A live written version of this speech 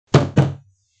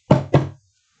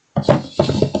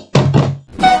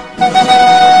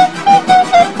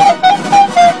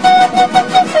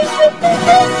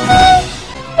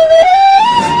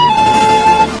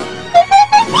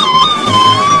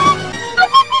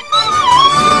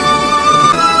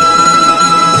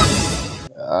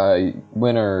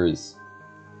Winners.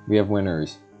 We have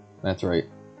winners. That's right.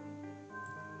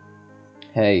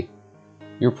 Hey,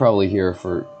 you're probably here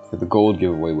for the gold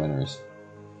giveaway winners.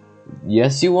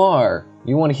 Yes, you are.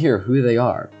 You want to hear who they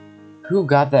are. Who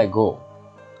got that gold?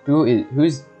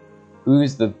 Who's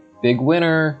the big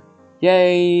winner?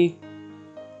 Yay!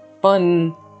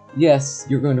 Fun! Yes,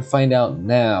 you're going to find out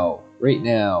now. Right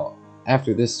now.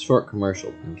 After this short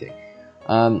commercial. Okay.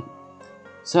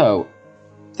 So,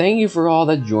 thank you for all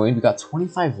that joined. We got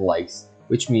 25 likes,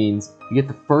 which means you get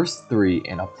the first 3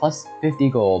 and a plus 50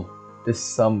 gold to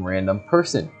some random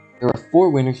person. There are 4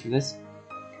 winners for this,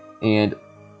 and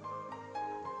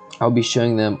I'll be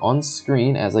showing them on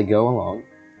screen as I go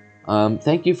along.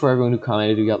 Thank you for everyone who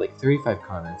commented. We got like 35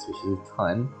 comments, which is a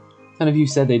ton. A ton of you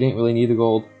said they didn't really need the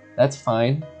gold. That's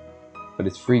fine, but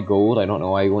it's free gold. I don't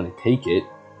know why you want to take it.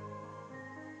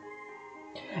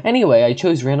 Anyway, I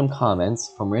chose random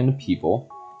comments from random people.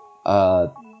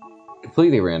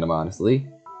 Completely random, honestly.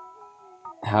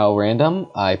 How random?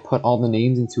 I put all the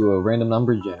names into a random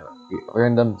number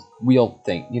random wheel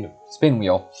thing, you know, spin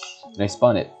wheel, and I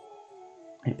spun it.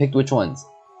 I picked which ones.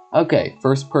 Okay,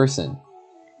 first person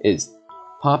is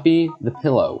Poppy the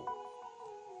Pillow,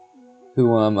 who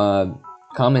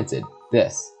commented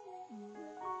this.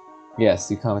 Yes,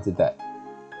 you commented that.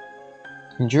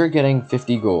 And you're getting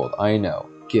 50 gold. I know.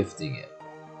 Gifting it.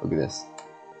 Look at this.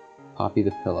 Poppy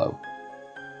the Pillow.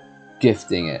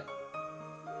 Gifting it.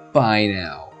 Buy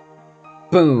now.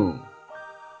 Boom.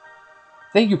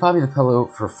 Thank you, Poppy the Pillow,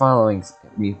 for following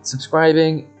me,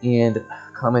 subscribing, and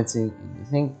commenting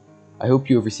anything. I hope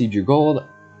you have received your gold.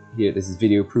 Here, this is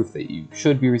video proof that you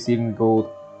should be receiving the gold.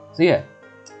 So yeah,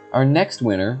 our next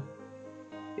winner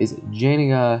is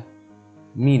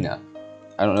𝓤𝓚𝓒𝓘𝓐𝓛.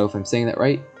 I don't know if I'm saying that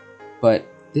right, but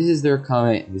this is their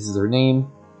comment. This is their name.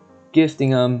 Gifting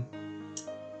them.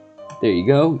 There you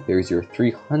go. There's your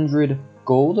 300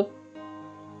 gold.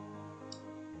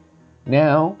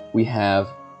 Now we have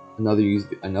another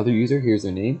user. Here's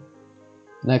their name.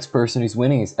 Next person who's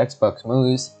winning is Xbox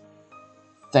Moose.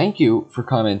 Thank you for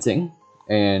commenting.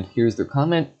 And here's their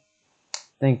comment.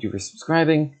 Thank you for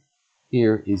subscribing.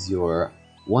 Here is your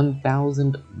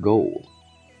 1,000 gold.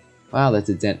 Wow, that's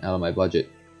a dent out of my budget.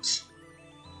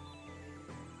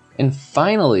 And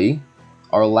finally,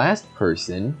 our last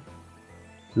person,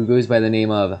 who goes by the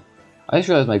name of... I just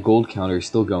realized my gold counter is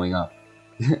still going up.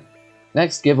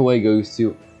 Next giveaway goes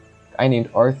to... I named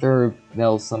Arthur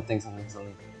Nell something.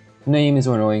 Name is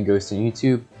annoying, goes to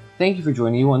YouTube. Thank you for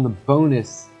joining. You won the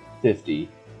bonus 50.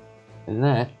 And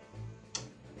that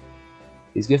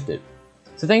is gifted.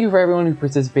 So thank you for everyone who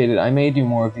participated. I may do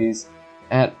more of these.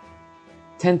 At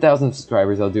 10,000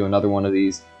 subscribers, I'll do another one of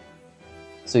these.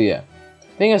 So yeah.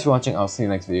 Thank you guys for watching. I'll see you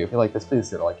next video. If you like this,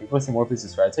 please hit a like. If you want to see more, please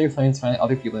subscribe. Tell your friends, find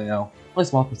other people you know. Only a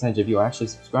small percentage of you are actually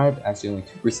subscribed. Actually, only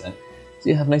 2%. So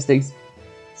you have nice days.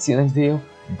 See you next video.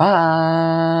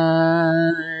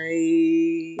 Bye.